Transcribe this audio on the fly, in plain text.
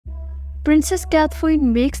Princess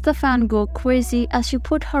Catherine makes the fan go crazy as she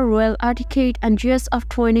put her royal etiquette and dress of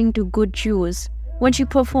training to good use when she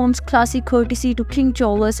performs classy courtesy to King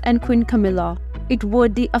Charles and Queen Camilla. It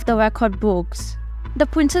worthy of the record books. The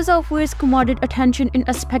Princess of Wales commanded attention in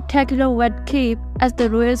a spectacular red cape as the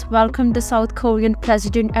royals welcomed the South Korean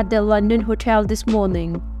president at their London hotel this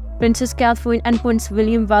morning. Princess Catherine and Prince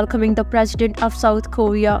William welcoming the president of South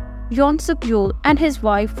Korea, Yoon Suk-yeol, and his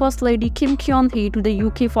wife, First Lady Kim Kyun-hee, to the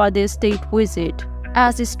UK for their state visit.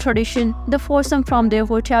 As is tradition, the foursome from their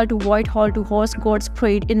hotel to Whitehall to Horse Guards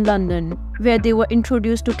Parade in London, where they were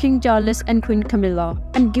introduced to King Charles and Queen Camilla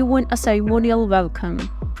and given a ceremonial welcome.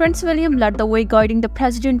 Prince William led the way, guiding the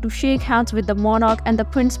president to shake hands with the monarch, and the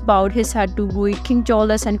prince bowed his head to greet King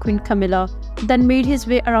Charles and Queen Camilla, then made his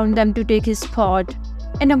way around them to take his spot.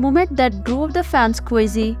 In a moment that drove the fans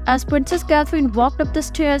crazy, as Princess Catherine walked up the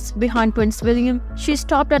stairs behind Prince William, she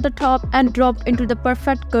stopped at the top and dropped into the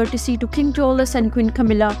perfect courtesy to King Charles and Queen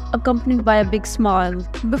Camilla, accompanied by a big smile,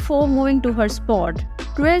 before moving to her spot.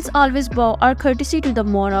 Royals always bow or courtesy to the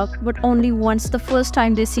monarch, but only once, the first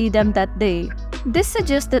time they see them that day. This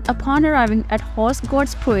suggests that upon arriving at Horse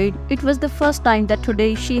Guards Parade, it was the first time that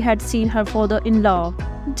today she had seen her father-in-law.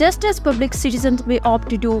 Just as public citizens may opt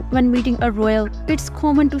to do when meeting a royal, it's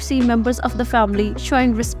common to see members of the family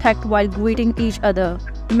showing respect while greeting each other.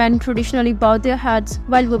 Men traditionally bow their heads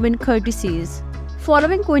while women courtesies.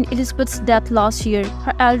 Following Queen Elizabeth's death last year,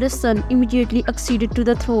 her eldest son immediately acceded to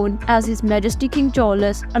the throne as His Majesty King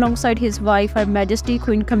Charles alongside his wife, Her Majesty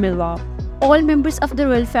Queen Camilla. All members of the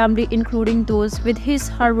royal family, including those with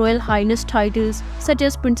Her Royal Highness titles such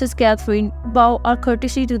as Princess Catherine, bow or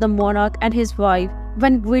courtesy to the monarch and his wife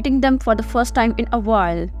when greeting them for the first time in a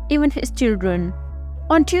while, even his children.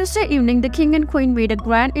 On Tuesday evening, the king and queen made a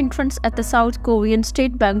grand entrance at the South Korean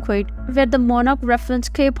state banquet, where the monarch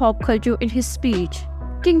referenced K-pop culture in his speech.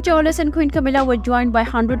 King Charles and Queen Camilla were joined by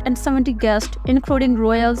 170 guests, including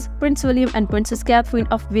royals, Prince William and Princess Catherine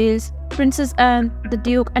of Wales, Princess Anne, the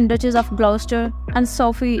Duke and Duchess of Gloucester, and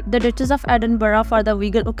Sophie, the Duchess of Edinburgh, for the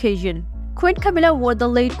regal occasion. Queen Camilla wore the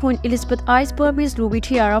late Queen Elizabeth I's Burmese ruby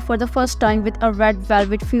tiara for the first time with a red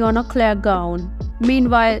velvet Fiona Clare gown.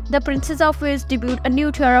 Meanwhile, the Princess of Wales debuted a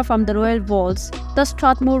new tiara from the royal vaults, the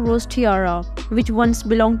Strathmore Rose Tiara, which once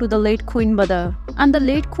belonged to the late Queen Mother, and the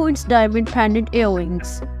late Queen's diamond pendant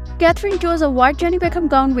earrings. Catherine chose a white Jenny Beckham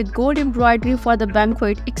gown with gold embroidery for the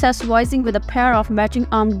banquet, accessorizing with a pair of matching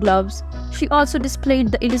armed gloves. She also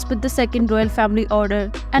displayed the Elizabeth II Royal Family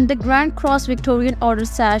Order and the Grand Cross Victorian Order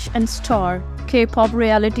sash and star. K-pop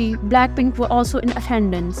reality Blackpink were also in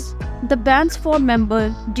attendance. The band's four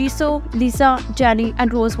members, Jisoo, Lisa, Jennie,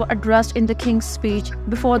 and Rose, were addressed in the king's speech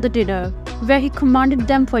before the dinner, where he commended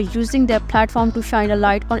them for using their platform to shine a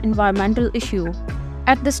light on environmental issues.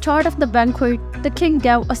 At the start of the banquet, the king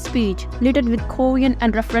gave a speech littered with Korean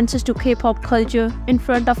and references to K-pop culture in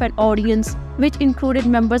front of an audience which included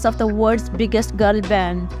members of the world's biggest girl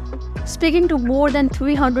band. Speaking to more than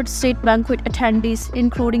 300 state banquet attendees,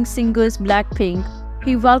 including singers Blackpink,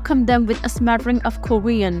 he welcomed them with a smattering of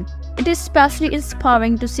Korean. It is especially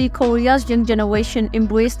inspiring to see Korea's young generation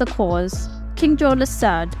embrace the cause, King Charles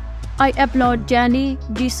said. I applaud Jennie,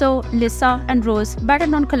 Jisoo, Lisa, and Rose, better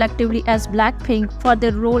known collectively as Blackpink, for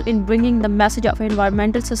their role in bringing the message of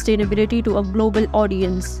environmental sustainability to a global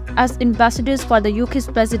audience, as ambassadors for the UK's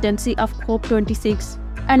presidency of COP26,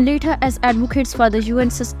 and later as advocates for the UN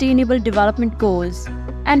Sustainable Development Goals.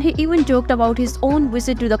 And he even joked about his own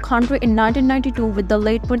visit to the country in 1992 with the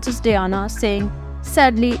late Princess Diana, saying,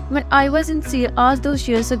 "Sadly, when I was in Seoul all those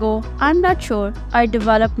years ago, I'm not sure I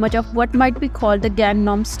developed much of what might be called the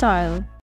Gangnam style."